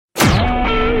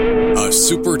a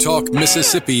Super Talk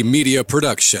Mississippi media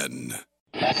production.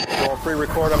 I'll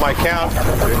pre-record on my count.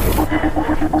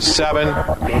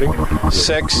 7,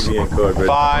 6,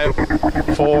 5,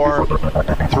 4,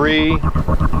 3,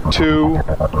 2.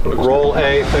 Roll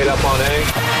A, fade up on A.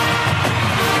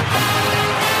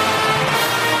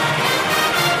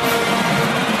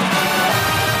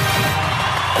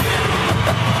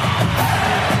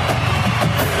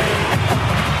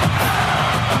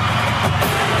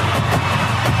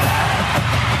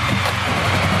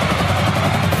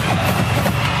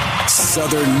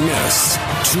 Southern Miss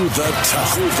to the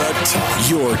top.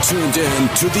 You're tuned in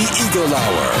to the Eagle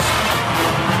Hour.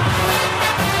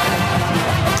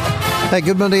 Hey,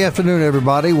 good Monday afternoon,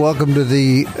 everybody. Welcome to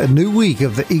the new week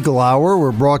of the Eagle Hour.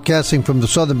 We're broadcasting from the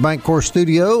Southern Bancorp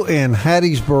studio in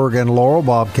Hattiesburg and Laurel.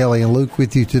 Bob Kelly and Luke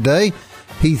with you today.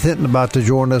 Heath Hinton about to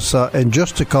join us in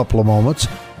just a couple of moments.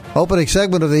 Opening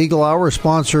segment of the Eagle Hour is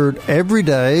sponsored every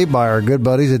day by our good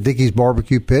buddies at Dickey's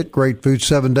Barbecue Pit. Great food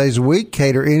 7 days a week.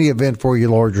 Cater any event for you,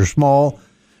 large or small.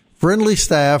 Friendly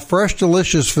staff, fresh,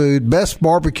 delicious food, best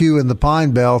barbecue in the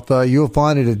Pine Belt. You'll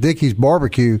find it at Dickey's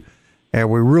Barbecue. And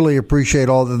we really appreciate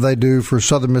all that they do for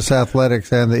Southern Miss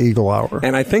Athletics and the Eagle Hour.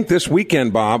 And I think this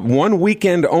weekend, Bob, one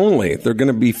weekend only, they're going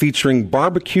to be featuring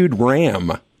barbecued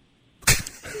ram.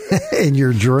 In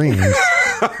your dreams.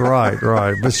 Right.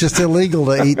 But it's just illegal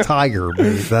to eat tiger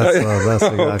meat. That's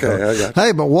exactly okay.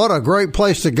 Hey, but what a great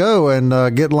place to go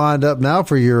and get lined up now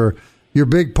for your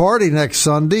big party next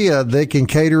Sunday. They can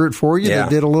cater it for you. Yeah. They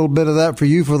did a little bit of that for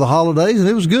you for the holidays, and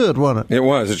it was good, wasn't it? It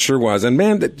was. It sure was. And,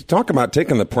 man, talk about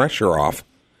taking the pressure off.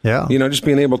 Yeah. You know, just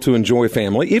being able to enjoy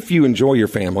family, if you enjoy your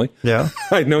family. Yeah.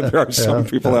 I know there are some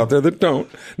people out there that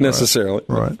don't necessarily.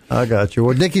 Right. I got you.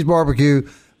 Well, Dickey's Barbecue,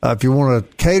 if you want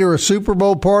to cater a Super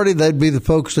Bowl party, they'd be the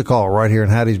folks to call right here in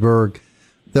Hattiesburg.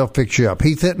 They'll fix you up.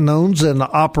 Heath Hinton owns and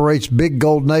operates Big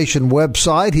Gold Nation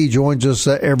website. He joins us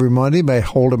every Monday. May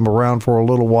hold him around for a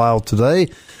little while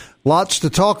today. Lots to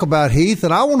talk about, Heath.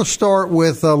 And I want to start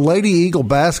with Lady Eagle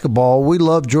basketball. We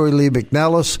love Joy Lee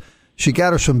McNellis. She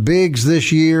got her some bigs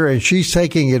this year, and she's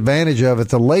taking advantage of it.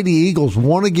 The Lady Eagles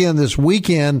won again this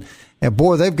weekend, and,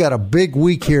 boy, they've got a big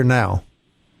week here now.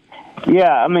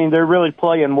 Yeah, I mean, they're really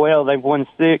playing well. They've won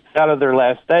 6 out of their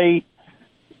last 8.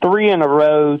 3 in a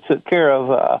row, took care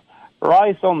of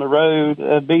Rice on the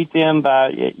road, beat them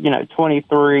by,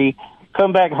 23.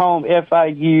 Come back home,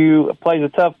 FIU plays a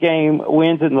tough game,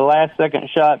 wins in the last second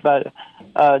shot by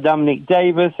Dominique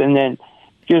Davis, and then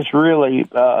just really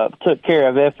took care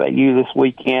of FIU this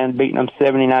weekend, beating them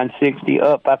 79-60,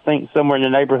 up, I think, somewhere in the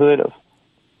neighborhood of,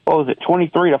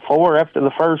 23-4 after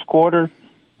the first quarter.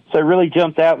 So really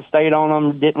jumped out and stayed on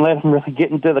them, didn't let them really get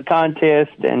into the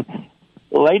contest. And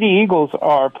Lady Eagles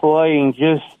are playing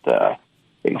just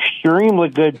extremely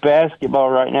good basketball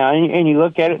right now. And you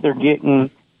look at it, they're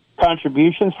getting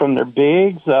contributions from their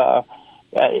bigs.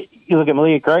 You look at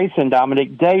Malia Grayson,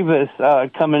 Dominique Davis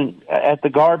coming at the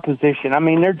guard position. I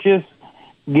mean, they're just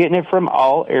getting it from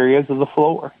all areas of the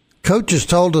floor. Coach has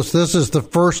told us this is the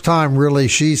first time, really,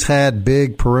 she's had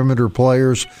big perimeter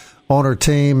players on her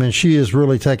team, and she is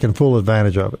really taking full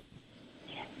advantage of it.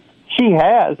 She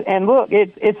has. And look,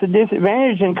 it's a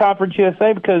disadvantage in Conference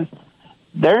USA because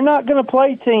they're not going to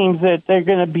play teams that they're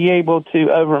going to be able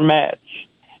to overmatch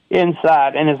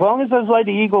inside. And as long as those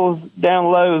Lady Eagles down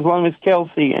low, as long as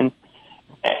Kelsey and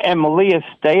Malia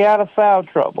stay out of foul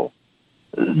trouble,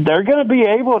 they're going to be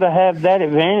able to have that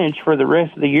advantage for the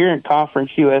rest of the year in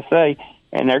Conference USA.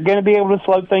 And they're going to be able to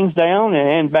slow things down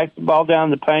and back the ball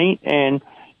down the paint and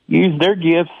use their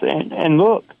gifts. And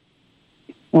look,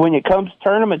 when it comes to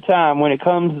tournament time, when it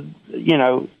comes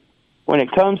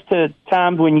to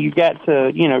times when you got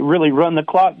to, really run the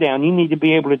clock down, you need to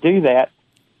be able to do that.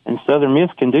 And Southern Miss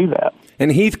can do that.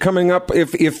 And Heath, coming up,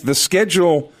 if the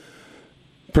schedule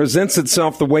presents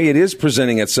itself the way it is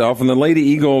presenting itself, and the Lady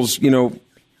Eagles,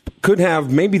 could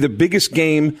have maybe the biggest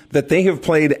game that they have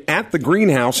played at the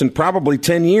Greenhouse in probably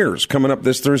 10 years coming up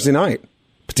this Thursday night.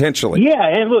 Potentially. Yeah,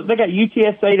 and look, they got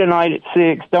UTSA tonight at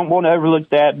 6. Don't want to overlook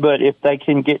that, but if they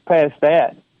can get past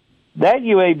that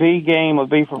UAB game will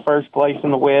be for first place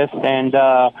in the West, and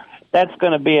that's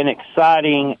going to be an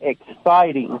exciting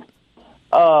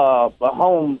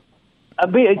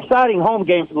home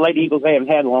game for the Lady Eagles they haven't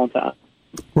had in a long time.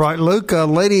 Right, Luke,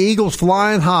 Lady Eagles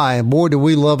flying high, and boy, do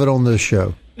we love it on this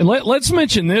show. And let's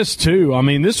mention this, too. I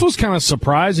mean, this was kind of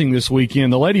surprising this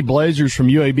weekend. The Lady Blazers from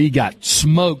UAB got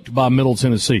smoked by Middle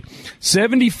Tennessee.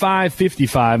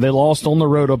 75-55. They lost on the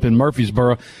road up in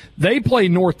Murfreesboro. They play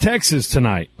North Texas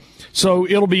tonight. So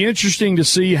it'll be interesting to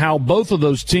see how both of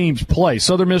those teams play.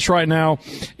 Southern Miss right now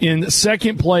in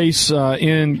second place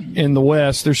in the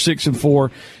West. They're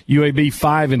 6-4. UAB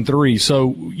 5-3.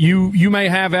 So you may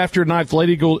have, after tonight, if the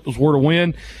Lady Eagles were to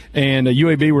win and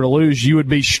UAB were to lose, you would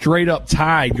be straight up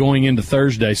tied going into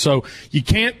Thursday. So you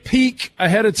can't peak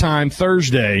ahead of time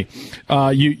Thursday.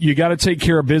 You got to take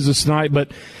care of business tonight.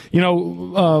 But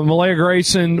Malaya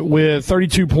Grayson with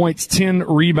 32 points, 10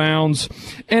 rebounds,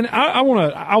 and I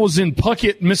was in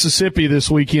Puckett, Mississippi this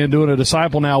weekend doing a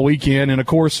Disciple Now weekend, and of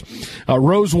course,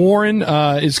 Rose Warren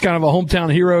is kind of a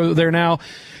hometown hero there now.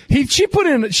 She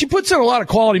puts in a lot of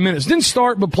quality minutes. Didn't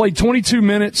start, but played 22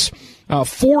 minutes,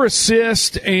 4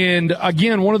 assists, and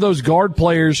again, one of those guard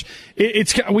players.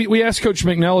 We asked Coach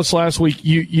McNellis last week.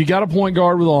 You got a point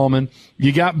guard with Allman,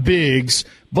 you got bigs,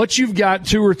 but you've got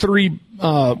 2 or 3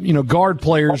 guard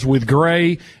players with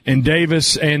Gray and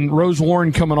Davis and Rose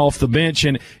Warren coming off the bench,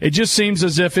 and it just seems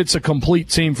as if it's a complete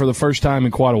team for the first time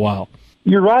in quite a while.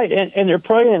 You're right, and they're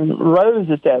playing Rose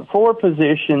at that 4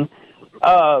 position.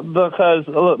 Because,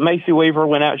 look, Macy Weaver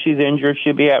went out. She's injured.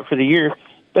 She'll be out for the year.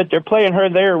 But they're playing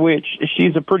her there, which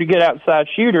she's a pretty good outside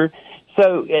shooter.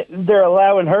 So they're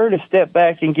allowing her to step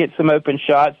back and get some open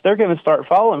shots. They're going to start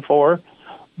falling for her.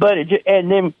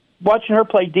 And then watching her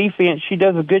play defense, she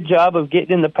does a good job of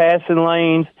getting in the passing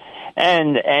lanes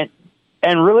and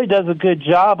really does a good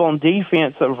job on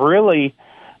defense of really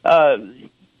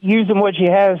using what she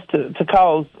has to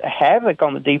cause havoc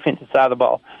on the defensive side of the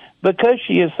ball. Because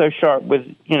she is so sharp with,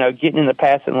 getting in the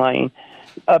passing lane,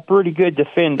 a pretty good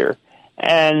defender.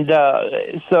 And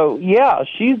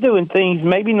she's doing things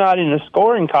maybe not in the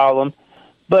scoring column,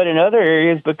 but in other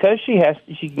areas because she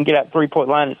can get out 3-point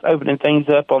line. It's opening things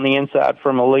up on the inside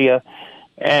for Aaliyah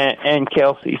and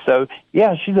Kelsey. So,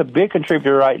 she's a big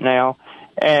contributor right now.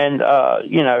 And,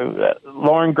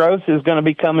 Lauren Gross is going to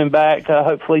be coming back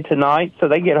hopefully tonight, so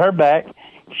they get her back.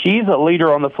 She's a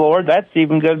leader on the floor. That's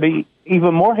even going to be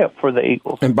even more help for the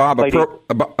Eagles. And, Bob,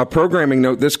 a programming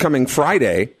note, this coming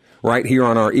Friday, right here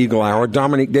on our Eagle Hour,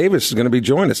 Dominique Davis is going to be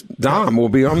joining us. Dom will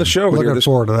be on the show. Looking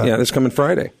forward to that. Yeah, this coming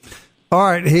Friday. All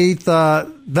right, Heath,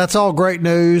 that's all great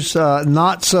news.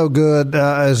 Not so good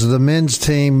as the men's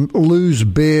team lose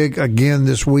big again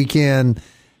this weekend.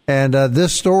 And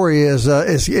this story is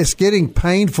it's getting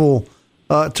painful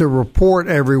to report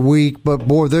every week, but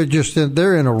boy,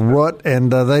 they're in a rut,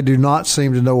 and they do not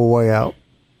seem to know a way out.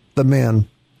 The men.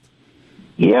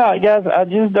 Yeah, guys, I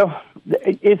just don't.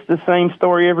 It's the same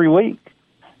story every week.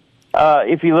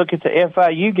 If you look at the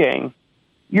FIU game,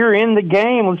 you're in the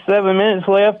game with 7 minutes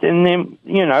left, and then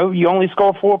you only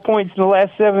score 4 points in the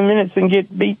last 7 minutes and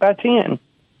get beat by 10.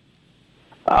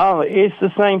 It's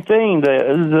the same thing.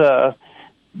 That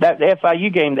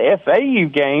FIU game, the FAU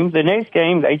game, the next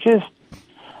game, they just.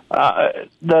 The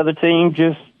other team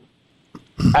just,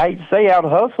 I hate to say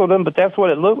out-hustled them, but that's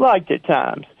what it looked like at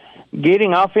times.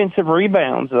 Getting offensive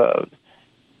rebounds,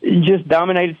 just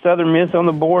dominated Southern Miss on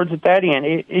the boards at that end.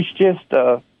 It's just,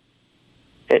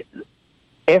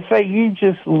 FAU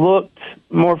just looked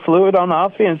more fluid on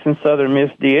offense than Southern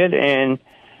Miss did, and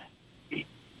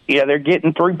they're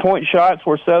getting 3-point shots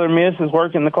where Southern Miss is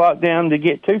working the clock down to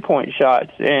get 2-point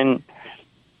shots, and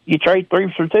you trade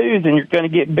 3s for 2s, and you're going to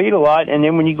get beat a lot. And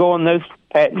then when you go on those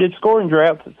patented scoring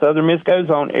droughts that Southern Miss goes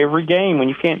on every game, when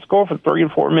you can't score for 3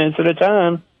 and 4 minutes at a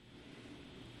time,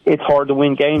 it's hard to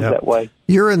win games that way.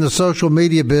 You're in the social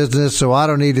media business, so I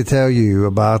don't need to tell you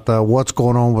about what's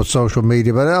going on with social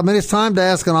media. But, it's time to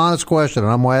ask an honest question,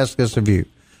 and I'm going to ask this of you.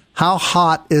 How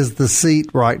hot is the seat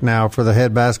right now for the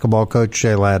head basketball coach,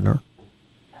 Jay Ladner?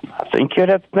 I think you'd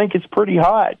have to think it's pretty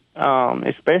hot,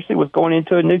 especially with going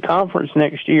into a new conference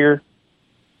next year.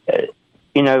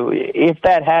 If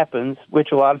that happens,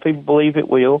 which a lot of people believe it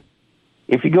will,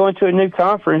 if you go into a new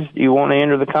conference, you want to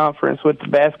enter the conference with the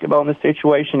basketball in the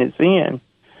situation it's in.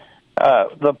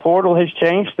 The portal has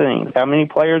changed things. How many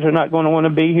players are not going to want to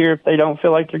be here if they don't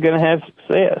feel like they're going to have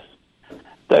success?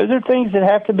 Those are things that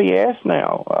have to be asked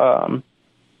now.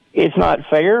 It's not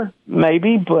fair,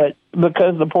 maybe, but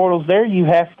because the portal's there, you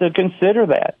have to consider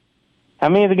that. How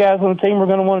many of the guys on the team are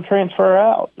going to want to transfer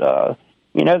out?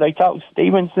 They talked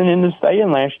Stevenson into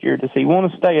staying last year. Does he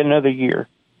want to stay another year?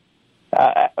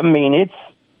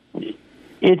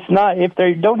 It's not, if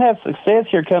they don't have success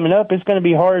here coming up, it's going to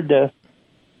be hard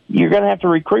you're going to have to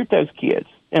recruit those kids.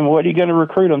 And what are you going to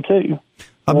recruit them to?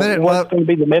 What's going to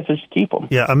be the message to keep them?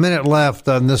 Yeah, a minute left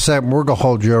in this segment. We're going to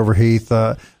hold you over, Heath.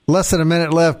 Less than a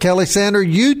minute left. Kelly Sander,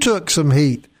 you took some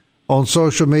heat on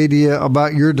social media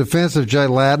about your defense of Jay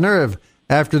Ladner.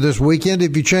 After this weekend,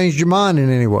 have you changed your mind in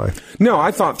any way? No,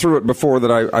 I thought through it before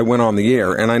that I went on the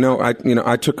air, and I know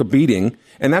I took a beating,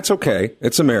 and that's okay.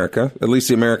 It's America. At least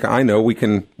the America I know. We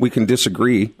can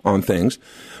disagree on things,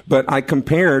 but I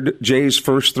compared Jay's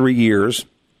first 3 years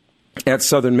at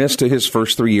Southern Miss to his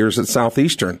first 3 years at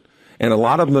Southeastern, and a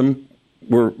lot of them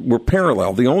were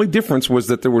parallel. The only difference was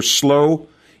that there were slow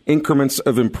increments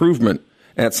of improvement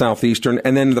at Southeastern,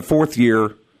 and then the fourth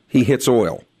year he hits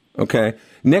oil. Okay,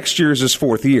 next year is his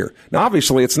fourth year. Now,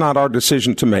 obviously, it's not our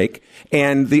decision to make,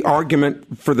 and the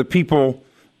argument for the people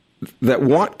that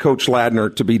want Coach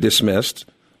Ladner to be dismissed,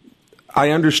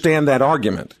 I understand that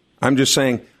argument. I'm just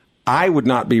saying I would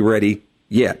not be ready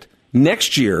yet.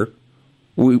 Next year,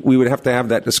 we would have to have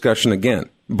that discussion again.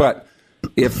 But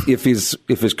if his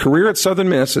career at Southern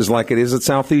Miss is like it is at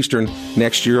Southeastern,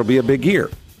 next year will be a big year.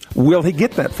 Will he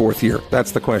get that fourth year?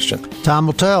 That's the question. Time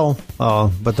will tell,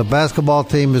 but the basketball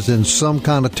team is in some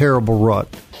kind of terrible rut.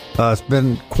 It's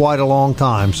been quite a long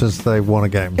time since they won a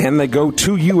game. And they go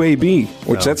to UAB,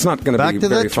 which that's not going to be very fun. Back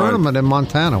to that tournament in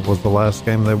Montana was the last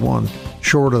game they won,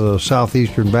 short of the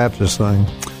Southeastern Baptist thing.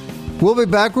 We'll be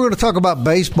back. We're going to talk about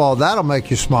baseball. That'll make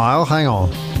you smile. Hang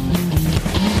on.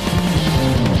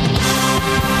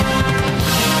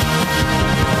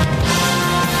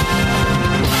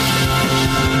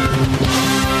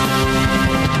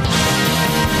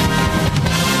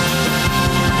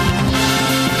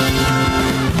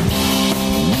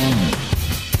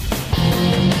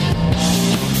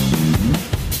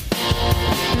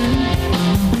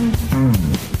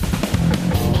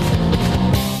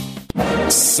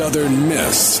 Southern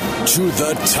Miss to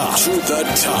the top. To the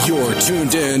top. You're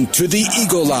tuned in to the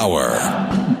Eagle Hour.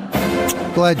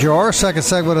 Glad you are. Second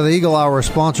segment of the Eagle Hour is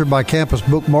sponsored by Campus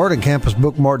Bookmart and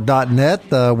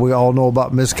campusbookmart.net. We all know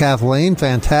about Miss Kathleen.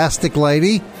 Fantastic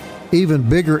lady. Even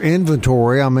bigger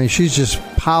inventory. I mean, she just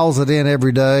piles it in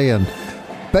every day, and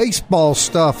baseball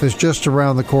stuff is just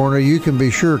around the corner. You can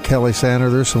be sure, Kelly Sander,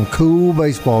 there's some cool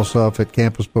baseball stuff at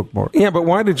Campus Bookmart. Yeah, but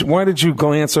why did you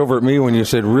glance over at me when you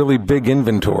said really big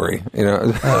inventory? You know.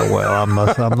 Oh, well, I'm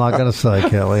not going to say,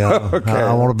 Kelly. Okay.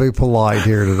 I want to be polite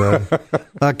here today.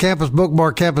 Campus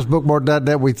Bookmart,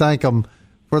 campusbookmart.net. We thank them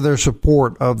for their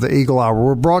support of the Eagle Hour.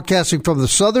 We're broadcasting from the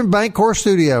Southern Bancorp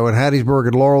Studio in Hattiesburg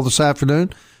and Laurel this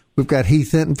afternoon. We've got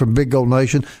Heath Hinton from Big Gold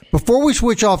Nation. Before we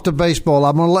switch off to baseball,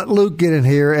 I'm going to let Luke get in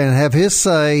here and have his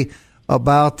say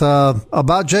about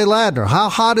Jay Ladner. How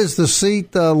hot is the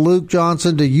seat, Luke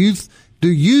Johnson? Do you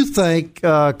think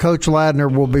Coach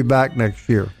Ladner will be back next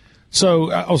year?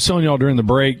 So I was telling y'all during the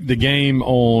break, the game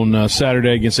on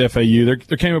Saturday against FAU,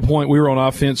 there came a point we were on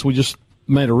offense. We just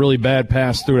made a really bad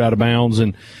pass, threw it out of bounds,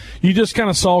 and you just kind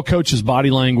of saw Coach's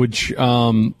body language,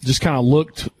 just kind of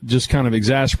looked just kind of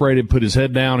exasperated, put his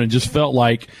head down, and just felt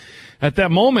like at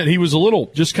that moment he was a little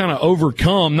just kind of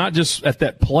overcome, not just at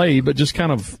that play, but just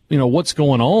kind of, what's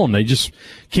going on. They just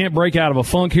can't break out of a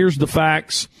funk. Here's the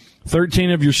facts.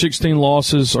 13 of your 16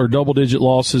 losses are double-digit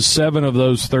losses. 7 of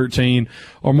those 13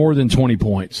 are more than 20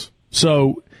 points.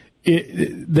 So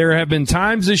there have been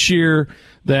times this year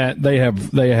that they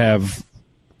have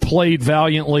played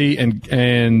valiantly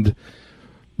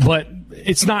but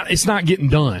it's not getting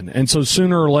done. And so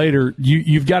sooner or later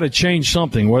you've got to change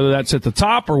something, whether that's at the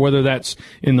top or whether that's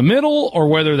in the middle or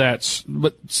whether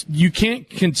but you can't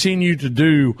continue to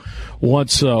do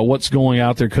what's going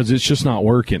out there because it's just not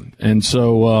working. And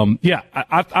so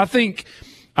I think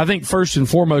first and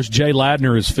foremost Jay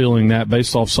Ladner is feeling that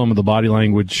based off some of the body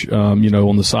language on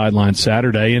the sideline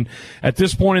Saturday. And at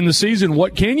this point in the season,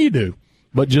 what can you do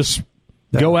but just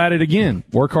go at it again,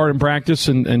 work hard in practice,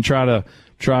 and try to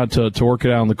work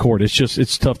it out on the court.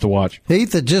 It's tough to watch.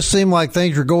 Heath, it just seemed like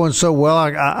things were going so well.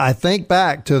 I think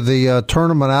back to the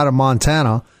tournament out of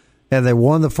Montana, and they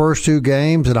won the first 2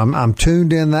 games, and I'm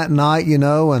tuned in that night,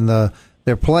 and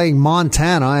they're playing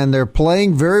Montana, and they're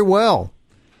playing very well.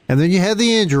 And then you had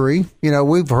the injury.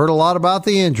 We've heard a lot about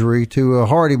the injury to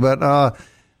Hardy, but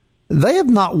they have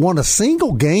not won a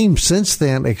single game since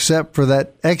then except for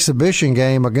that exhibition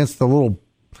game against the little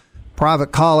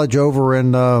private college over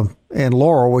in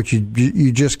Laurel, which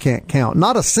you just can't count.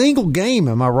 Not a single game.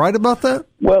 Am I right about that?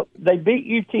 Well, they beat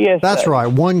UTSA. That's right.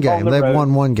 One game. They've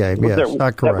won one game. Yes,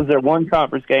 that's correct. That was their one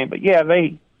conference game. But, yeah,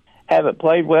 they haven't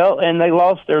played well, and they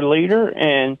lost their leader.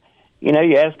 And,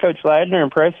 you ask Coach Ladner and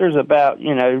Pressers about,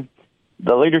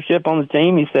 the leadership on the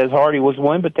team. He says Hardy was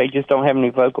one, but they just don't have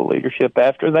any vocal leadership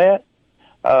after that.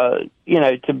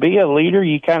 To be a leader,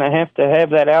 you kind of have to have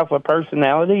that alpha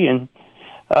personality, and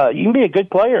you can be a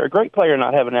good player, a great player,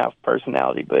 not have an alpha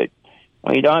personality. But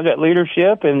when you don't have that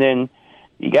leadership, and then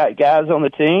you got guys on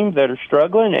the team that are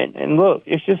struggling, and look,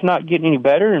 it's just not getting any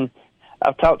better. And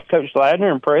I've talked to Coach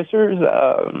Ladner and Pressers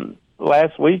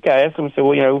last week. I asked them, I said,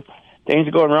 well, things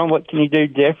are going wrong. What can you do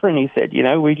different? He said,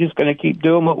 we're just going to keep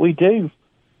doing what we do.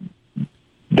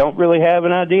 Don't really have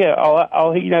an idea.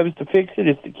 All he knows to fix it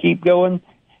is to keep going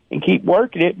and keep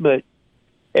working it. But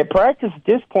at practice at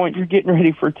this point, you're getting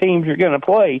ready for teams you're going to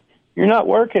play. You're not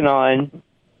working on,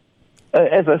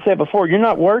 as I said before, you're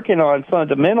not working on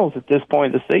fundamentals at this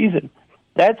point of the season.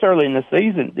 That's early in the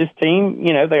season. This team,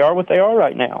 they are what they are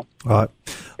right now. All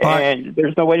right.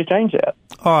 There's no way to change that.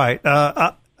 All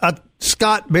right.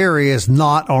 Scott Berry is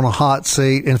not on a hot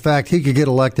seat. In fact, he could get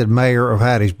elected mayor of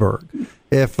Hattiesburg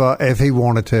if he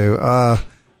wanted to.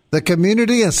 The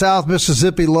community in South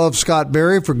Mississippi loves Scott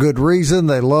Berry for good reason.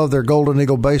 They love their Golden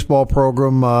Eagle baseball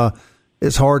program.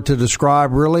 It's hard to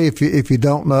describe, really, if you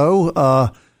don't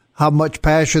know how much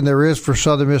passion there is for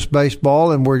Southern Miss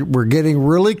baseball, and we're getting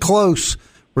really close.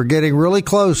 We're getting really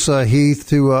close, Heath,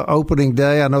 to opening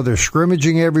day. I know they're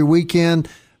scrimmaging every weekend,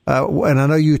 and I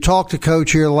know you talked to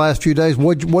Coach here the last few days.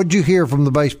 What'd you hear from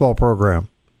the baseball program?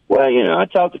 Well, I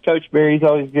talked to Coach Berry. He's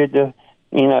always good to,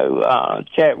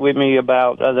 chat with me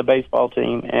about the baseball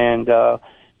team, and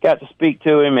got to speak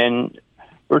to him. And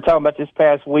we were talking about this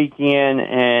past weekend,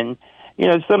 and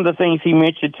some of the things he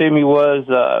mentioned to me was,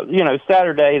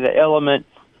 Saturday the elements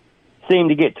seemed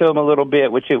to get to him a little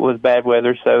bit, which it was bad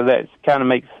weather, so that kind of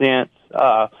makes sense.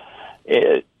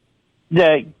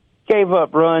 They gave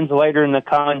up runs later in the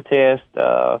contest.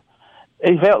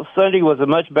 He felt Sunday was a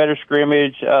much better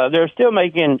scrimmage. They're still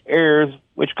making errors,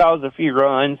 which caused a few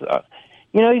runs.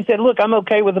 He said, look, I'm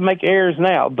okay with them making errors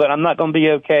now, but I'm not going to be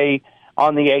okay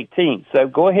on the 18th. So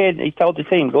go ahead, he told the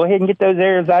team, go ahead and get those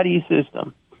errors out of your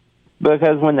system,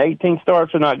 because when the 18th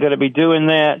starts, we're not going to be doing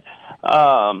that.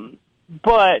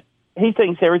 But he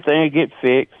thinks everything will get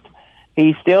fixed.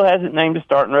 He still hasn't named a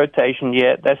starting rotation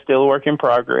yet. That's still a work in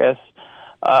progress.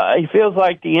 He feels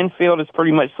like the infield has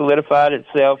pretty much solidified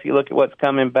itself. You look at what's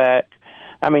coming back.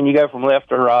 I mean, you go from left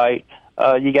to right.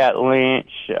 You got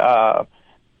Lynch.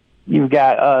 You've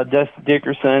got Dustin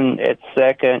Dickerson at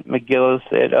second, McGillis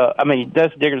at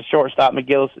Dustin Dickerson shortstop,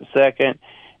 McGillis at second,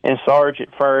 and Sarge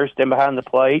at first, and behind the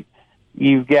plate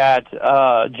you've got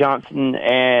Johnson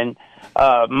and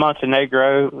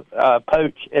Montenegro,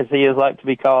 Poach, as he is like to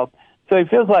be called. So he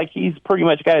feels like he's pretty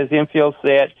much got his infield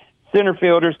set. Center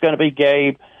fielder's going to be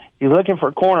Gabe. He's looking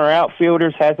for corner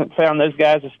outfielders, hasn't found those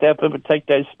guys to step up and take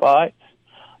those spots.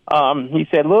 He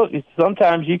said, look,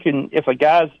 sometimes you can, if a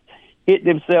guy's hitting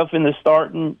himself in the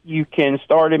starting, you can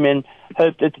start him and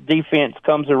hope that the defense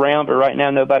comes around, but right now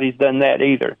nobody's done that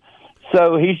either.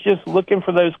 So he's just looking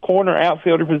for those corner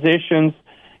outfielder positions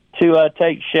to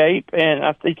take shape, and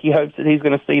I think he hopes that he's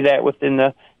going to see that within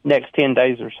the next 10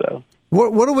 days or so.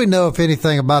 What do we know, if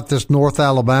anything, about this North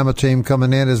Alabama team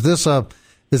coming in? Is this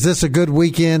a good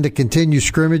weekend to continue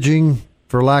scrimmaging,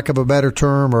 for lack of a better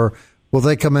term, or will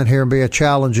they come in here and be a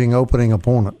challenging opening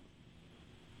opponent?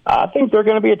 I think they're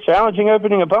going to be a challenging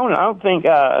opening opponent. I don't think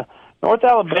North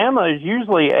Alabama is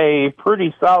usually a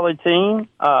pretty solid team.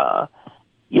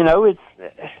 It's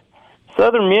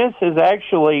Southern Miss is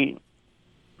actually,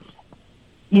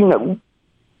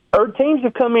 our teams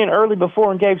have come in early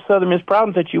before and gave Southern Miss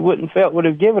problems that you wouldn't felt would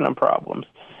have given them problems.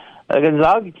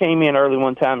 Gonzaga came in early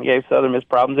one time and gave Southern Miss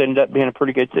problems, ended up being a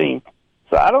pretty good team.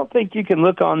 So I don't think you can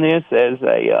look on this as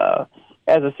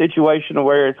a situation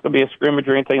where it's going to be a scrimmage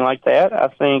or anything like that. I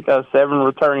think 7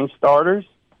 returning starters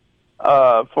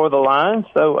for the Lions.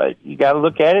 So you got to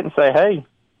look at it and say, hey,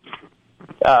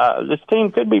 this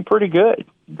team could be pretty good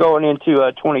going into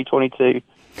 2022.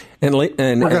 And we're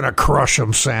going to crush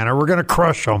them, Santa. We're going to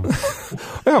crush them.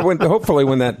 Well, hopefully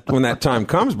when that time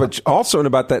comes. But also in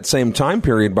about that same time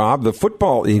period, Bob, the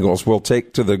football Eagles will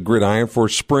take to the gridiron for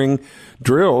spring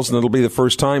drills, and it'll be the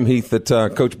first time, Heath, that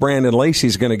Coach Brandon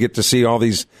Lacey's going to get to see all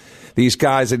these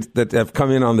guys that have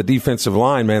come in on the defensive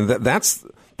line. Man,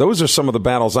 those are some of the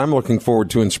battles I'm looking forward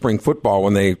to in spring football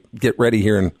when they get ready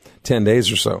here in 10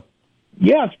 days or so.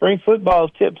 Yeah, spring football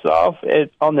tips off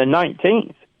on the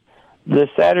 19th. The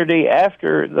Saturday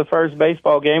after the first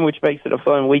baseball game, which makes it a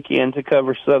fun weekend to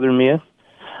cover Southern Miss.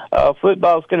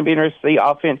 Football is going to be interesting to see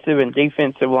offensive and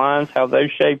defensive lines, how those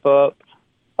shape up.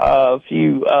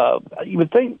 You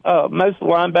would think most of the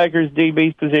linebackers,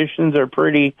 DBs positions are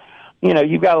pretty,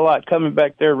 you've got a lot coming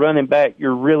back there. Running back,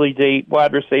 you're really deep.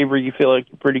 Wide receiver, you feel like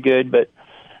you're pretty good. But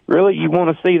really, you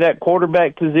want to see that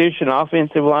quarterback position,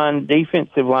 offensive line,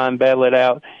 defensive line battle it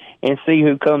out and see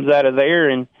who comes out of there.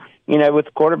 And with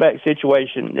the quarterback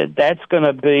situation, that's going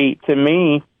to be, to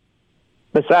me,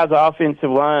 besides the offensive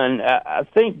line, I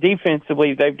think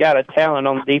defensively they've got a talent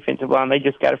on the defensive line. They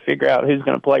just got to figure out who's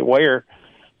going to play where.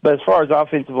 But as far as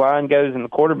offensive line goes and the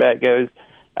quarterback goes,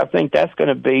 I think that's going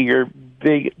to be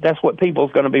that's what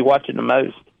people's going to be watching the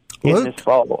most. in this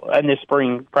fall and this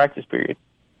spring practice period.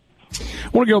 I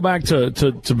want to go back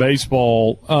to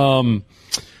baseball.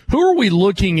 Who are we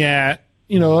looking at,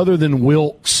 other than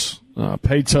Wilkes,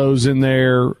 Peto's in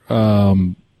there?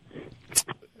 Who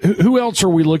else are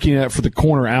we looking at for the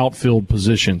corner outfield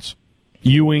positions?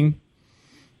 Ewing?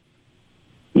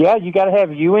 Yeah, you got to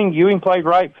have Ewing. Ewing played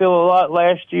right field a lot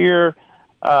last year.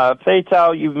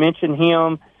 Peto, you mentioned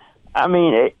him. I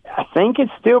mean, I think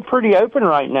it's still pretty open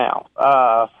right now.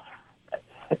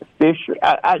 Fisher,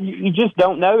 you just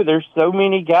don't know. There's so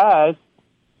many guys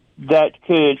that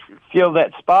could fill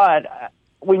that spot.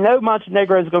 We know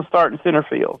Montenegro is going to start in center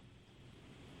field,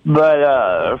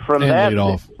 but from and that,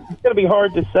 it's going to be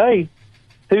hard to say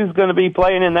who's going to be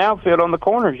playing in the outfield on the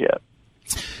corners yet.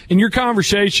 In your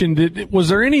conversation, was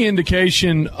there any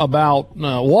indication about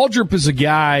Waldrop is a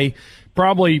guy,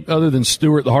 probably other than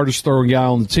Stewart, the hardest throwing guy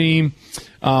on the team?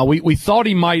 We thought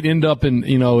he might end up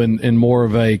in more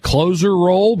of a closer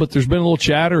role, but there's been a little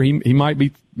chatter. He might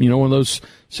be one of those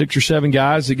 6 or 7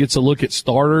 guys that gets a look at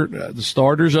the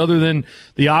starters, other than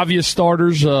the obvious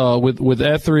starters with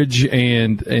Etheridge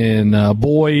and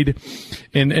Boyd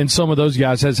and some of those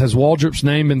guys. Has Waldrop's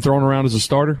name been thrown around as a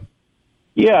starter?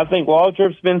 Yeah, I think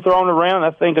Waldrop's been thrown around.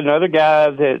 I think another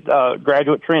guy that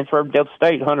graduate transfer from Delta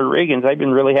State, Hunter Riggins, they've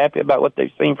been really happy about what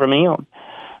they've seen from him.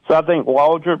 So I think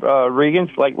Waldrop,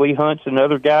 Riggins, like Lee Hunt's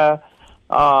another guy.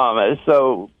 I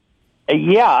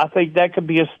think that could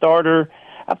be a starter.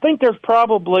 I think there's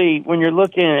probably, when you're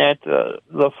looking at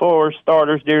the 4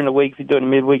 starters during the week, if you're doing a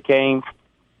midweek game,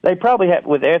 they probably have,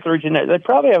 with Etheridge and that, they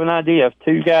probably have an idea of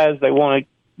 2 guys they want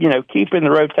to, keep in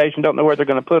the rotation, don't know where they're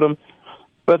going to put them.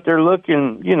 But they're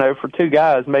looking, for 2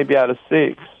 guys, maybe out of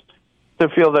 6, to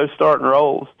fill those starting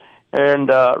roles. And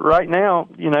right now,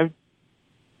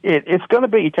 it's going to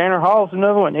be Tanner Hall's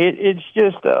another one. It's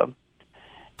just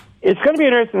it's going to be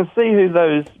interesting to see who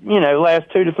those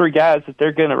last 2 to 3 guys that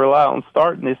they're going to rely on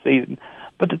starting this season.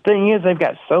 But the thing is, they've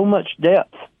got so much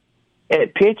depth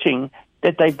at pitching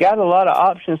that they've got a lot of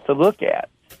options to look at,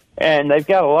 and they've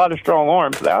got a lot of strong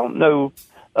arms. I don't know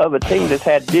of a team that's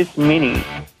had this many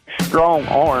strong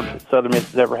arms that Southern Miss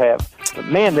has ever had. But,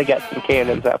 man, they got some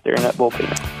cannons out there in that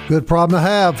bullpen. Good problem to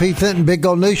have. Heath Hinton, Big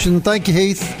Gold Nation. Thank you,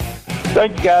 Heath.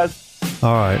 Thank you, guys.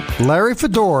 All right. Larry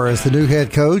Fedora is the new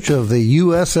head coach of the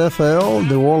USFL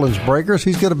New Orleans Breakers.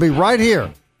 He's going to be right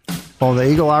here on the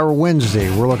Eagle Hour Wednesday.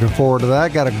 We're looking forward to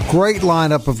that. Got a great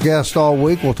lineup of guests all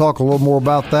week. We'll talk a little more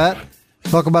about that.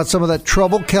 Talk about some of that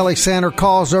trouble Kelly Sander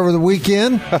caused over the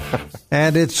weekend.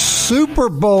 And it's Super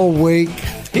Bowl week.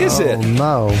 Is it? Oh,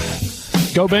 no.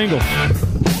 Go Bengals.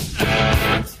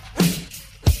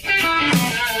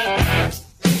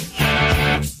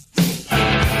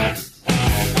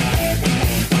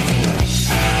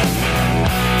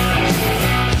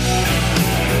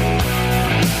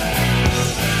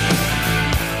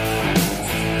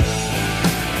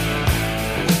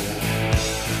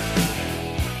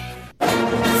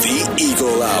 The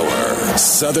Eagle Hour.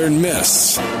 Southern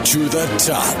Miss to the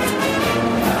top.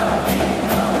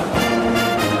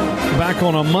 Back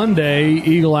on a Monday,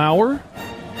 Eagle Hour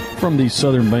from the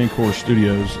Southern Bancorp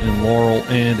Studios in Laurel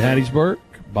and Hattiesburg.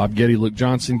 Bob Getty, Luke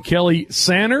Johnson, Kelly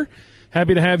Sander.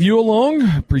 Happy to have you along.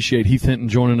 Appreciate Heath Hinton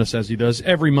joining us as he does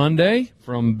every Monday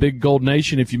from Big Gold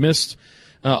Nation. If you missed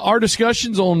our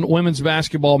discussions on women's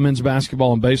basketball, men's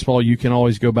basketball, and baseball, you can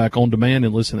always go back on demand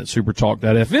and listen at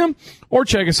supertalk.fm or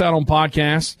check us out on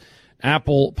podcasts,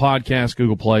 Apple Podcasts,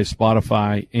 Google Play,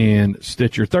 Spotify, and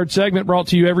Stitcher. Third segment brought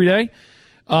to you every day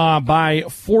by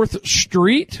 4th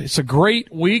Street. It's a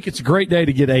great week. It's a great day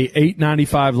to get a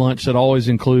 $8.95 lunch that always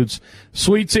includes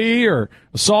sweet tea or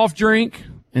a soft drink,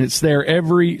 and it's there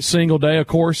every single day, of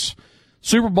course.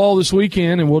 Super Bowl this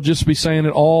weekend, and we'll just be saying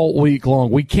it all week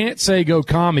long. We can't say go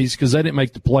Commies because they didn't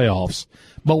make the playoffs,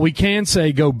 but we can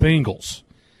say go Bengals.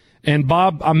 And,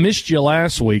 Bob, I missed you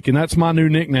last week, and that's my new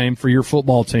nickname for your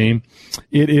football team.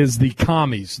 It is the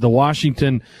Commies, the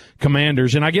Washington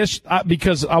Commanders. And I guess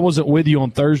because I wasn't with you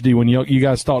on Thursday when you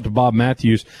guys talked to Bob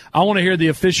Matthews, I want to hear the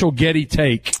official Getty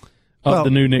take of the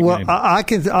new nickname. Well, I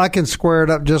can square it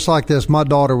up just like this. My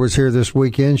daughter was here this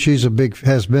weekend. She's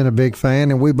has been a big fan,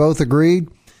 and we both agreed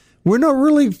we're not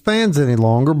really fans any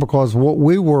longer because what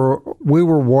we were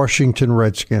Washington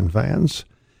Redskin fans,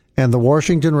 and the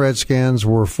Washington Redskins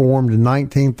were formed in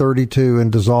 1932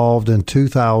 and dissolved in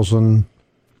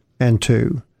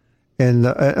 2002. And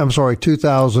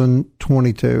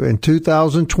 2022. In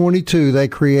 2022, they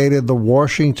created the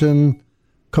Washington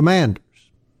Commanders.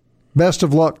 Best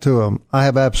of luck to them. I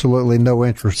have absolutely no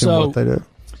interest in what they do.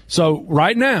 So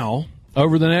right now,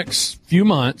 over the next few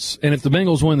months, and if the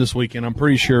Bengals win this weekend, I'm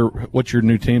pretty sure what your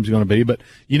new team's going to be, but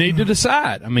you need to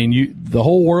decide. I mean, the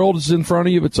whole world is in front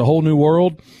of you. It's a whole new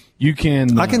world. You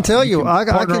can. I can tell you. I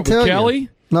can tell you. Kelly.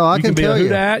 No, I can tell you. You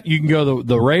can be a Houdat. You can go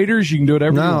the Raiders. You can do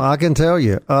whatever you want. No, I can tell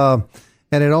you.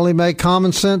 And it only made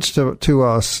common sense to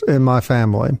us in my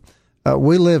family.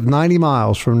 We live 90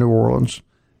 miles from New Orleans.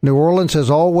 New Orleans has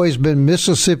always been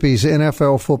Mississippi's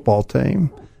NFL football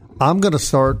team. I'm going to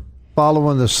start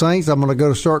following the Saints. I'm going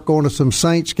to start going to some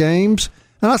Saints games.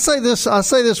 And I say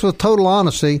this with total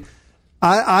honesty.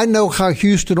 I know how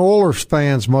Houston Oilers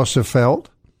fans must have felt.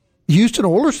 Houston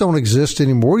Oilers don't exist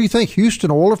anymore. Do you think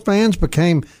Houston Oilers fans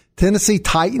became Tennessee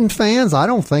Titan fans? I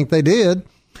don't think they did.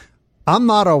 I'm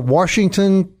not a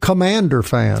Washington Commander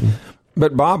fan.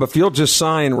 But, Bob, if you'll just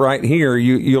sign right here,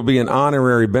 you'll be an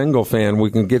honorary Bengal fan.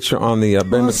 We can get you on the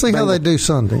let's see how they do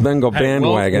Sunday. Bengal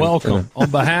bandwagon. Welcome. On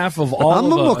behalf of all I'm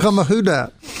of us. going to become a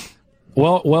Houdat.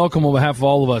 Well, welcome on behalf of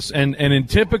all of us. And in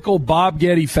typical Bob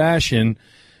Getty fashion,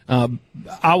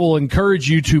 I will encourage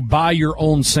you to buy your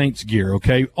own Saints gear,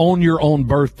 okay, on your own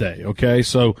birthday, okay.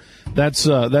 So that's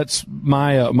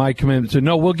my commitment to.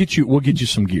 No, we'll get you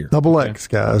some gear. Double X,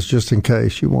 guys, just in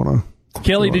case you want to.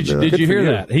 Kelly, did you hear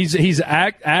that? He's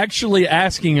actually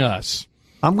asking us.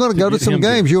 I'm going to go to some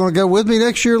games. You want to go with me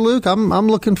next year, Luke? I'm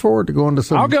looking forward to going to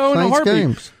some. I'll go Saints in a heartbeat.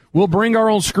 Games. We'll bring our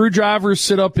own screwdrivers,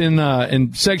 sit up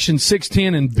in section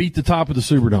 610, and beat the top of the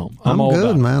Superdome. I'm all good,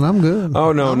 about it. man. I'm good.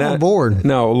 Oh no, I'm on board.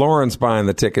 No, Lauren's buying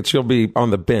the tickets. She'll be on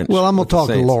the bench. Well, I'm going to talk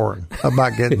to Lauren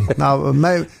about getting. Now,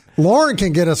 maybe Lauren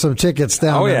can get us some tickets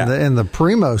down in the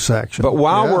primo section. But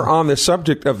while we're on the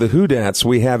subject of the Houdats,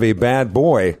 we have a bad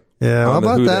boy. Yeah, how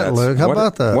about that, Luke? How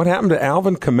about that? What happened to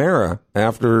Alvin Kamara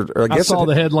after? I saw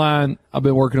the headline. I've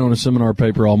been working on a seminar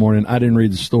paper all morning. I didn't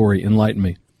read the story. Enlighten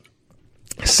me.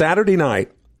 Saturday night,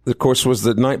 of course, was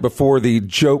the night before the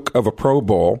joke of a Pro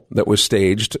Bowl that was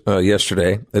staged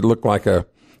yesterday. It looked like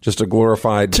just a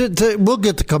glorified. We'll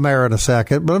get to Kamara in a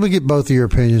second, but let me get both of your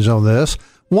opinions on this.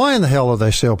 Why in the hell are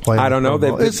they still playing? I don't know.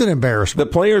 It's an embarrassment.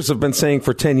 The players have been saying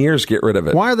for 10 years, get rid of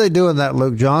it. Why are they doing that,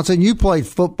 Luke Johnson? You played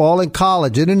football in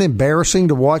college. Isn't it embarrassing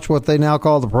to watch what they now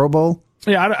call the Pro Bowl?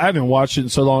 Yeah, I haven't watched it in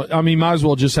so long. I mean, might as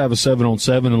well just have a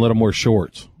 7-on-7 and let them wear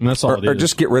shorts. And that's all it is. Or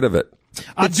just get rid of it.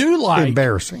 It's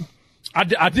embarrassing. I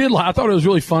thought it was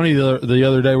really funny the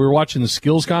other day. We were watching the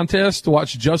skills contest to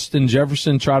watch Justin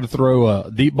Jefferson try to throw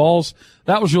deep balls.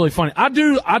 That was really funny. I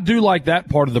do like that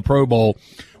part of the Pro Bowl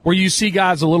where you see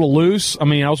guys a little loose. I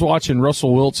mean, I was watching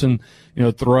Russell Wilson,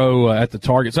 throw at the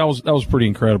targets. That was pretty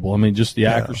incredible. I mean, just the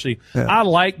accuracy. Yeah. I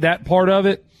like that part of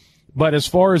it. But as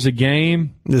far as a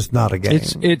game, it's not a game.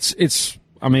 It's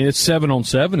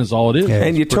 7-on-7 is all it is. Yeah,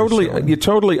 and you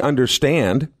totally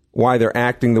understand why they're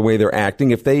acting the way they're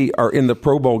acting. If they are in the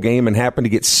Pro Bowl game and happen to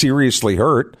get seriously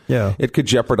hurt, it could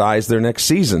jeopardize their next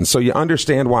season. So you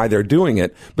understand why they're doing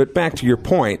it. But back to your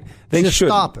point, they should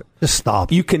stop it. Just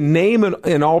stop it. You can name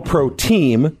an All-Pro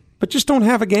team, but just don't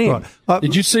have a game.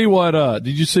 Did you see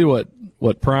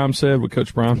what Prime said? What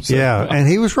Coach Prime said? Yeah, and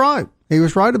he was right. He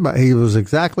was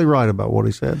exactly right about what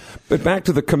he said. But back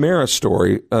to the Kamara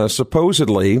story,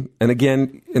 supposedly, and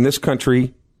again, in this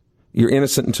country, you're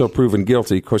innocent until proven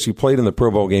guilty. Of course, he played in the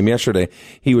Pro Bowl game yesterday.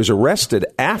 He was arrested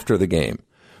after the game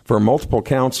for multiple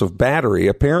counts of battery.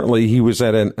 Apparently, he was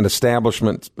at an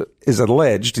establishment, is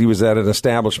alleged he was at an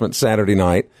establishment Saturday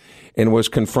night and was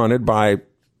confronted by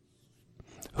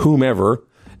whomever,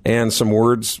 and some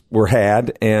words were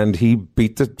had, and he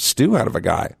beat the stew out of a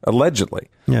guy, allegedly.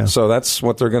 Yeah. So that's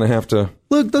what they're going to have to.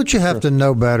 Look, don't you have to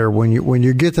know better when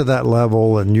you get to that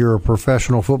level and you're a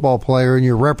professional football player and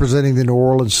you're representing the New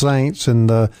Orleans Saints and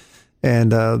the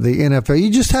NFL? You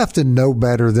just have to know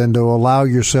better than to allow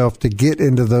yourself to get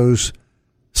into those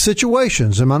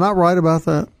situations. Am I not right about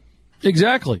that?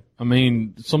 Exactly. I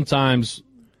mean, sometimes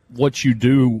what you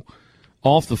do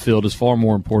off the field is far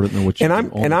more important than what you do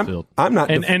on the field. I'm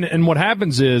not. And what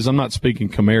happens is, I'm not speaking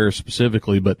Kamara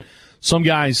specifically, but some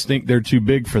guys think they're too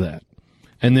big for that.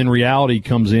 And then reality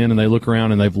comes in and they look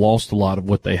around and they've lost a lot of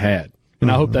what they had.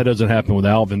 And I hope that doesn't happen with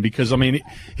Alvin because, I mean,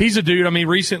 he's a dude. I mean,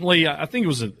 recently, I think it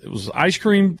was an ice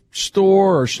cream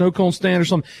store or snow cone stand or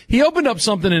something. He opened up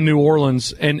something in New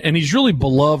Orleans and he's really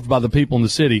beloved by the people in the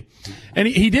city. And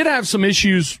he did have some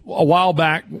issues a while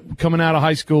back coming out of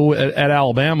high school at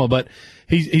Alabama, but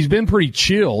he's been pretty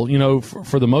chill,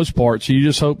 for the most part. So you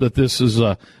just hope that this is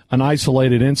an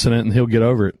isolated incident and he'll get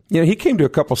over it. He came to a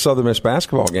couple Southern Miss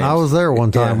basketball games. I was there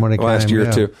one time when he came. Last year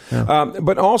or two. Yeah.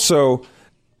 But also,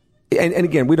 and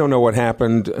again, we don't know what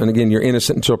happened. And again, you're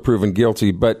innocent until proven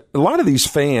guilty. But a lot of these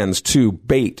fans, too,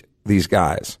 bait these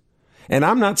guys. And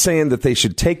I'm not saying that they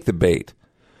should take the bait.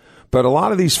 But a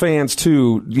lot of these fans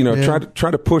too,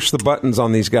 try to push the buttons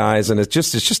on these guys, and it's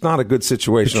just not a good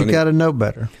situation. But you got to know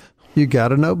better. You got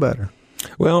to know better.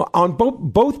 Well, on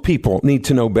both people need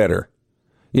to know better.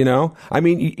 I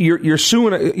mean, you're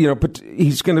suing.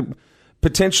 He's going to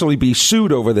potentially be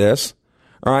sued over this.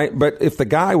 All right, but if the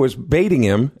guy was baiting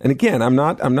him, and again, I'm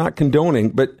not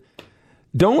condoning, but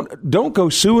don't go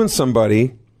suing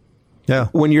somebody. Yeah.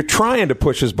 When you're trying to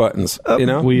push his buttons,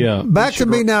 Back to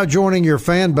me now joining your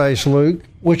fan base, Luke,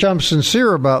 which I'm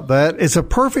sincere about that. It's a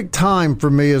perfect time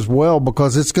for me as well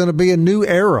because it's going to be a new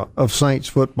era of Saints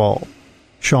football.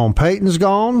 Sean Payton's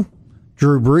gone.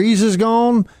 Drew Brees is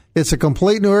gone. It's a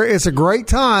complete new era. It's a great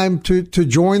time to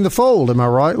join the fold. Am I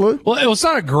right, Luke? Well, it's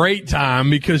not a great time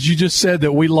because you just said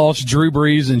that we lost Drew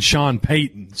Brees and Sean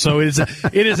Payton. So it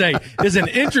is an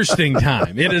interesting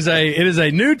time. It is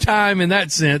a new time in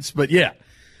that sense. But yeah,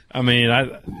 I mean,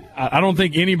 I don't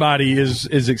think anybody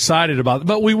is excited about it,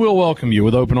 but we will welcome you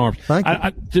with open arms. Thank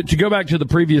you. To go back to the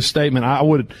previous statement, I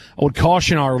would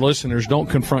caution our listeners, don't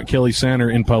confront Kelly Sander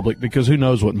in public because who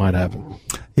knows what might happen.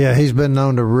 Yeah, he's been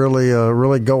known to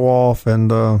really go off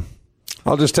and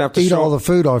I'll just have to eat all the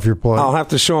food off your plate. I'll have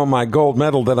to show him my gold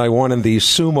medal that I won in the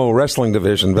sumo wrestling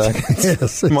division back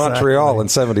in Montreal in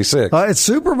 '76. It's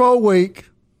Super Bowl week.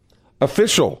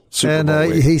 Official Super Bowl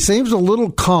week. He seems a little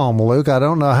calm, Luke. I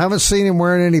don't know. I haven't seen him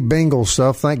wearing any Bengals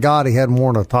stuff. Thank God he hadn't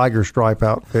worn a tiger stripe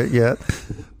outfit yet.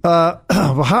 How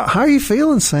are you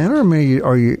feeling, Santa? I mean,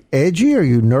 are you edgy? Are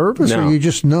you nervous? No. Or are you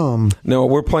just numb? No,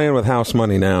 we're playing with house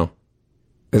money now.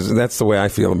 That's the way I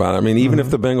feel about it. I mean, even if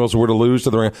the Bengals were to lose to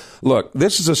the Rams, look,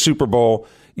 this is a Super Bowl.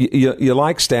 You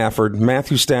like Stafford.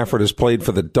 Matthew Stafford has played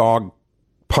for the dog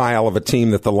pile of a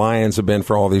team that the Lions have been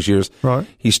for all these years. Right.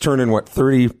 He's turning,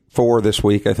 34 this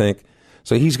week, I think.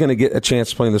 So he's going to get a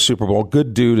chance to play in the Super Bowl.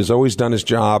 Good dude, has always done his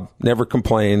job, never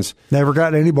complains. Never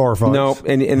got any bar fights. No,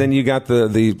 and then you got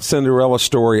the Cinderella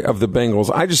story of the Bengals.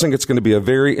 I just think it's going to be a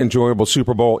very enjoyable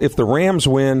Super Bowl. If the Rams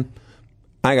win,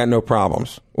 I got no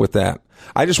problems with that.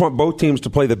 I just want both teams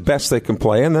to play the best they can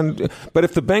play. But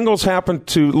if the Bengals happen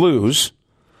to lose,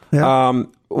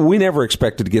 we never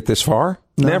expected to get this far.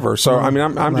 No, never. So, I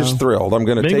mean, I'm just thrilled. I'm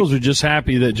going to Bengals are just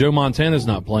happy that Joe Montana's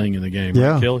not playing in the game,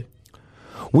 right, Kelly?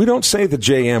 We don't say the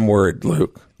JM word,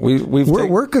 Luke.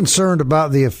 We're concerned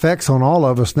about the effects on all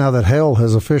of us now that hell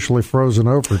has officially frozen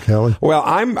over, Kelly. Well,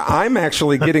 I'm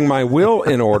actually getting my will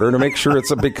in order to make sure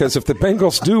because if the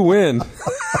Bengals do win,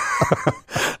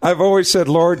 I've always said,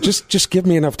 Lord, just give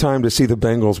me enough time to see the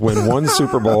Bengals win one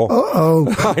Super Bowl.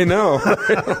 Uh-oh. I know.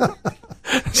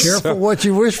 Careful what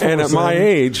you wish for. And at my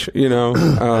age, it's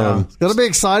going to be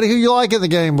exciting. Who you like in the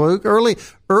game, Luke?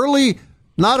 Early,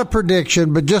 not a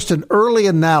prediction, but just an early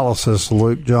analysis,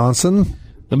 Luke Johnson.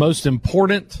 The most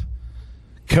important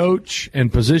coach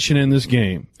and position in this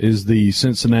game is the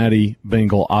Cincinnati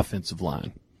Bengal offensive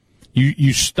line.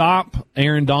 You stop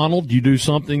Aaron Donald, you do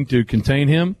something to contain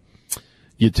him,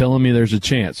 you're telling me there's a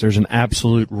chance. There's an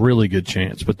absolute really good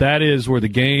chance. But that is where the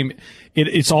game,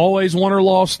 it's always won or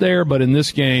lost there, but in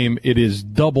this game, it is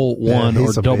double won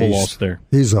or double lost there.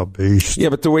 He's a beast. Yeah,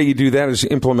 but the way you do that is you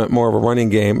implement more of a running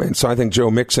game. And so I think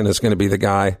Joe Mixon is going to be the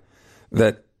guy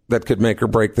that could make or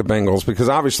break the Bengals, because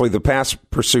obviously the pass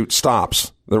pursuit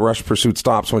stops. The rush pursuit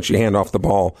stops once you hand off the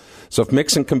ball. So if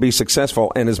Mixon can be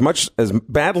successful, and as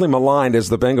badly maligned as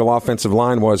the Bengal offensive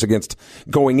line was against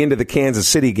going into the Kansas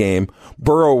City game,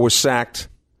 Burrow was sacked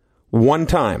one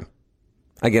time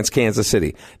against Kansas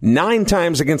City, 9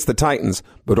 times against the Titans,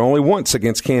 but only once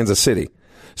against Kansas City.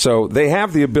 So they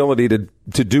have the ability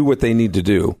to do what they need to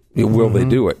do. Will they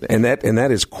do it? And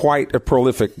that is quite a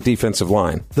prolific defensive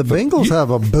line. The Bengals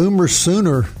have a Boomer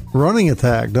Sooner running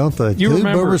attack, don't they? You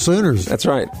remember Boomer Sooners. That's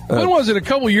right. When was it? A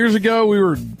couple years ago, we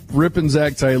were ripping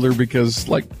Zach Taylor because,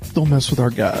 don't mess with our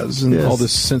guys and all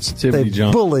this sensitivity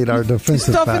junk. They bullied our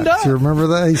defensive backs. You remember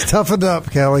that? He's toughened up,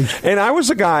 Kelly. And I was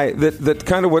a guy that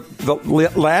kind of what the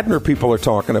Ladner people are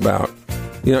talking about.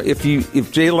 You know, if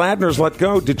Jay Ladner's let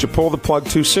go, did you pull the plug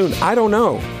too soon? I don't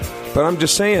know. But I'm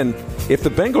just saying, if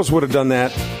the Bengals would have done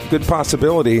that, good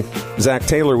possibility Zach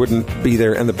Taylor wouldn't be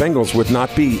there, and the Bengals would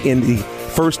not be in the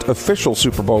first official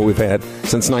Super Bowl we've had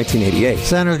since 1988.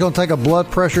 Sanders going to take a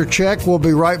blood pressure check. We'll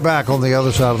be right back on the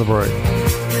other side of the break.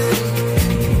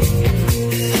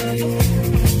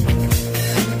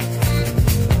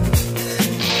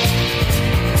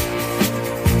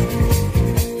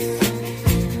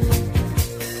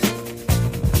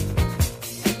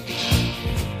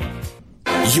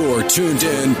 You're tuned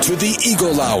in to the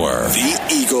Eagle Hour. The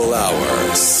Eagle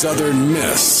Hour. Southern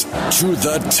Miss to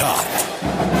the top.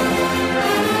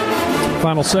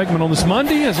 Final segment on this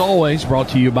Monday, as always, brought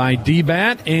to you by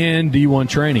DBAT and D1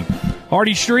 Training.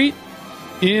 Hardy Street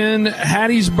in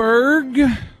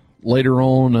Hattiesburg. Later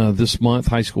on this month,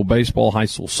 high school baseball, high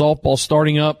school softball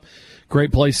starting up.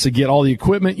 Great place to get all the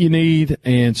equipment you need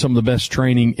and some of the best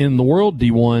training in the world.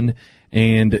 D1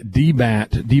 and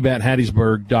DBAT,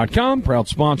 DBATHattiesburg.com, proud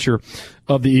sponsor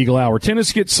of the Eagle Hour.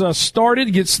 Tennis gets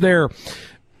started, gets their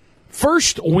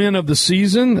first win of the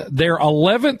season, their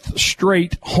 11th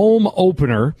straight home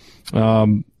opener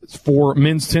for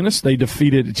men's tennis. They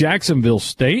defeated Jacksonville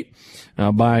State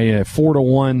by a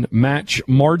 4-1 match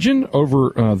margin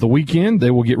over the weekend. They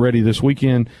will get ready this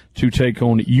weekend to take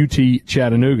on UT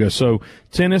Chattanooga. So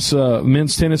tennis,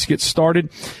 men's tennis gets started.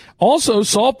 Also,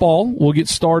 softball will get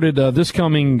started this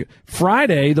coming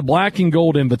Friday, the Black and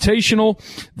Gold Invitational.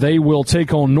 They will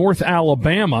take on North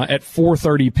Alabama at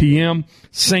 4:30 p.m.,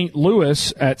 St.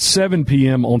 Louis at 7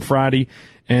 p.m. on Friday,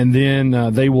 and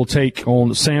then they will take on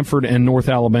Samford and North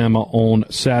Alabama on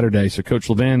Saturday. So Coach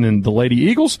Levin and the Lady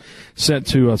Eagles set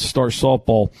to start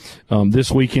softball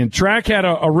this weekend. Track had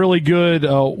a really good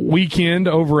weekend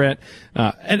over at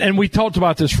and we talked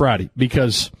about this Friday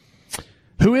because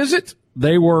who is it?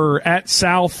 They were at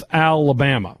South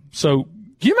Alabama. So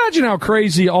can you imagine how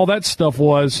crazy all that stuff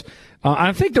was?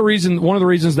 I think one of the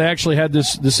reasons they actually had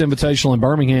this invitational in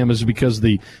Birmingham is because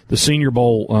the Senior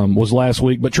Bowl was last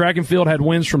week. But track and field had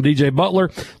wins from DJ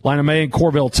Butler, Lina May, and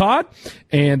Corvell Todd.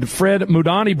 And Fred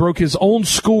Mudani broke his own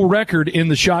school record in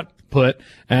the shot put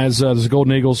as the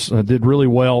Golden Eagles did really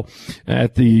well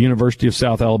at the University of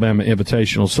South Alabama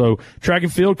Invitational. So track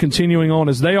and field continuing on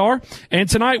as they are. And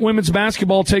tonight, women's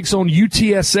basketball takes on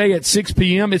UTSA at 6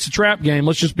 p.m. It's a trap game.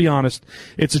 Let's just be honest.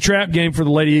 It's a trap game for the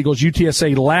Lady Eagles.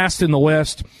 UTSA last in the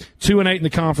West, 2-8 in the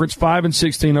conference,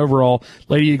 5-16 overall.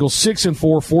 Lady Eagles 6-4,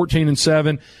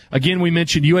 14-7. Again, we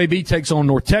mentioned UAB takes on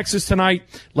North Texas tonight.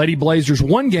 Lady Blazers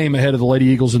one game ahead of the Lady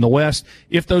Eagles in the West.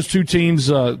 If those two teams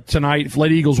tonight, if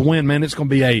Lady Eagles win, man, it's going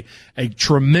to be a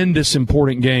tremendous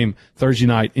important game Thursday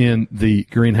night in the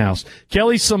Greenhouse.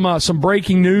 Kelly, some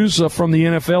breaking news from the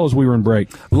NFL as we were in break.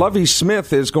 Lovie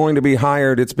Smith is going to be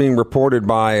hired. It's being reported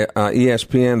by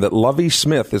ESPN that Lovie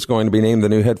Smith is going to be named the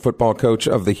new head football coach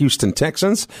of the Houston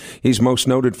Texans. He's most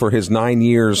noted for his 9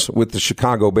 years with the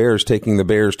Chicago Bears, taking the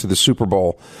Bears to the Super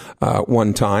Bowl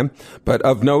one time. But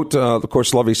of note, of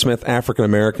course, Lovie Smith,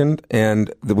 African-American,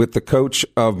 and with the coach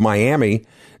of Miami,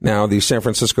 now the San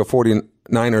Francisco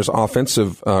 49ers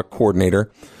offensive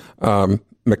coordinator,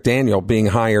 McDaniel, being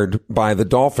hired by the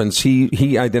Dolphins.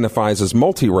 He identifies as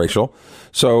multiracial.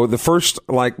 So the first,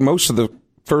 like most of the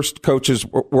first coaches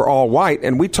were all white.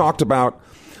 And we talked about,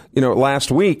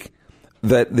 last week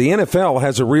that the NFL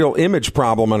has a real image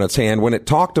problem on its hand when it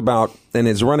talked about and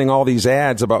is running all these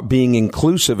ads about being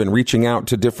inclusive and reaching out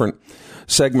to different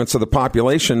segments of the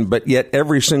population. But yet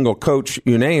every single coach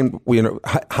you named,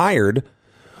 hired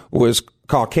was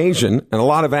Caucasian, and a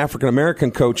lot of African-American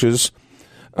coaches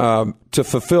to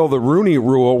fulfill the Rooney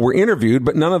Rule were interviewed,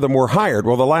 but none of them were hired.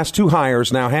 Well, the last two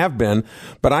hires now have been,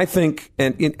 but I think,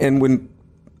 and when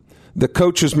the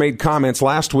coaches made comments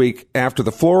last week after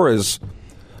the Flores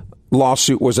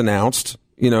lawsuit was announced,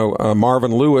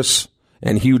 Marvin Lewis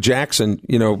and Hugh Jackson,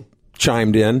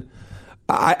 chimed in.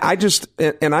 I just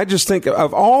think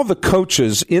of all the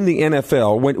coaches in the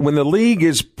NFL, when the league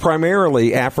is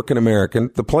primarily African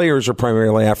American, the players are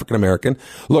primarily African American.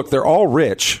 Look, they're all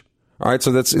rich. All right.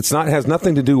 So has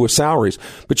nothing to do with salaries,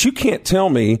 but you can't tell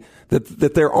me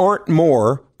that there aren't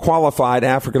more qualified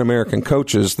African American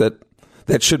coaches that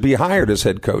should be hired as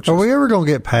head coaches. Are we ever going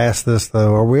to get past this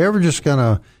though? Are we ever just going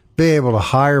to be able to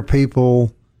hire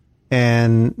people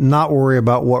and not worry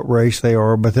about what race they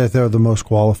are, but that they're the most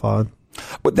qualified?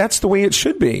 But that's the way it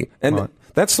should be. And right.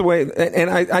 That's the way. And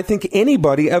I think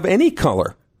anybody of any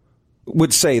color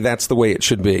would say that's the way it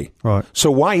should be. Right. So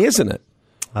why isn't it?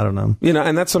 I don't know.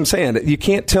 And that's what I'm saying. You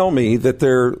can't tell me that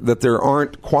there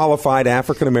aren't qualified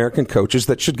African American coaches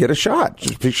that should get a shot.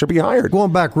 Should be hired.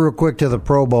 Going back real quick to the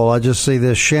Pro Bowl, I just see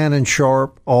this Shannon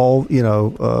Sharp, Hall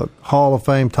of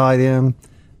Fame tight end.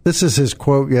 This is his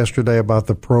quote yesterday about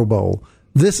the Pro Bowl.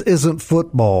 "This isn't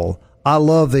football. I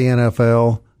love the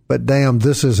NFL. But damn,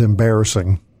 this is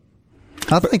embarrassing."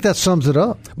 I think that sums it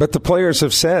up. But the players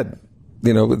have said,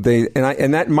 and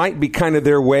that might be kind of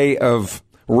their way of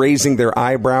raising their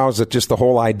eyebrows at just the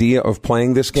whole idea of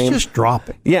playing this game. Just drop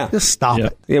it. Yeah. Just stop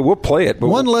it. Yeah, we'll play it. But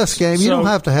one less game. You don't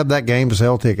have to have that game to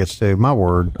sell tickets to. My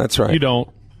word. That's right. You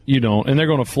don't. And they're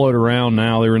going to float around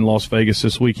now. They're in Las Vegas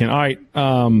this weekend. All right.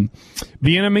 Eric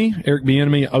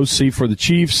Bieniemy, OC for the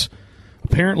Chiefs,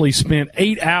 apparently spent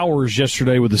 8 hours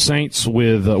yesterday with the Saints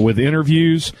with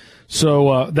interviews.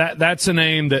 So that's a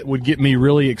name that would get me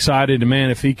really excited. And man,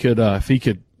 if he could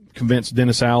convince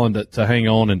Dennis Allen to hang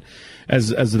on, and as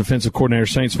the defensive coordinator,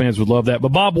 Saints fans would love that.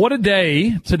 But, Bob, what a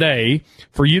day today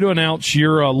for you to announce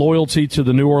your loyalty to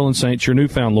the New Orleans Saints, your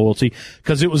newfound loyalty,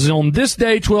 because it was on this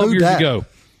day 12 years ago,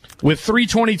 with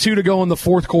 3:22 to go in the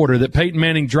fourth quarter, that Peyton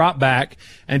Manning dropped back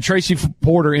and Tracy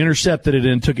Porter intercepted it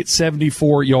and took it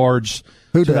 74 yards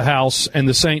to the house, and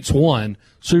the Saints won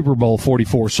Super Bowl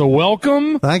 44. So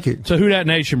welcome Thank you. to Who Dat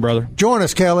Nation, brother. Join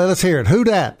us, Kelly. Let's hear it. Who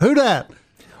dat? Who dat?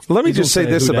 Let me just say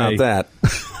this about that.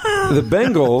 The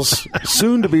Bengals,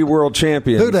 soon to be world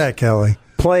champions. Who dat, Kelly?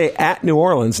 Play at New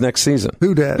Orleans next season.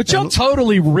 Who dat? But y'all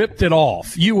totally ripped it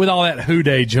off, you with all that Who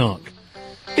Day junk.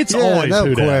 It's always no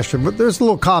Who Dat. question. But there's a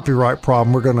little copyright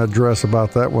problem we're going to address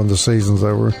about that when the season's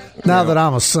over. Now that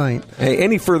I'm a Saint. Hey,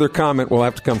 any further comment will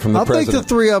have to come from the president. I think the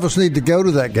three of us need to go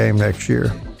to that game next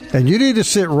year. And you need to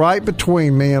sit right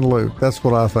between me and Luke. That's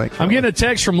what I think. I'm getting a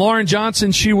text from Lauren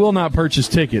Johnson. She will not purchase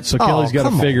tickets, so Kelly's got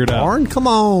to figure it out. Lauren, come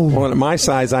on. Well, at my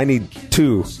size, I need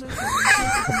 2.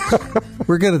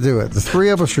 We're going to do it. The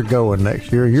three of us are going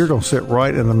next year. You're going to sit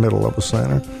right in the middle of the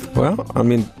center. Well, I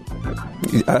mean,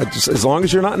 just as long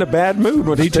as you're not in a bad mood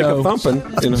when you take a thumping.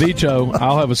 Veto.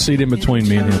 I'll have a seat in between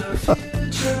me and him.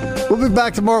 We'll be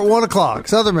back tomorrow at 1 o'clock.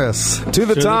 Southern Miss. To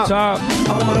the top. I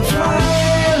want to fly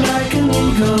like an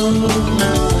eagle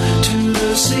to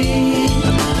the sea.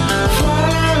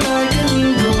 Fly like an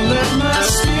eagle, let my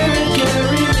spirit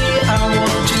carry me. I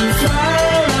want to fly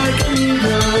like an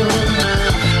eagle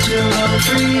till I'm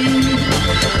free.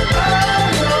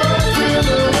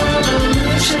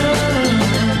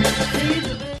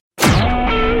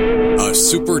 A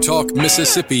SuperTalk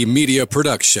Mississippi media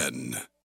production.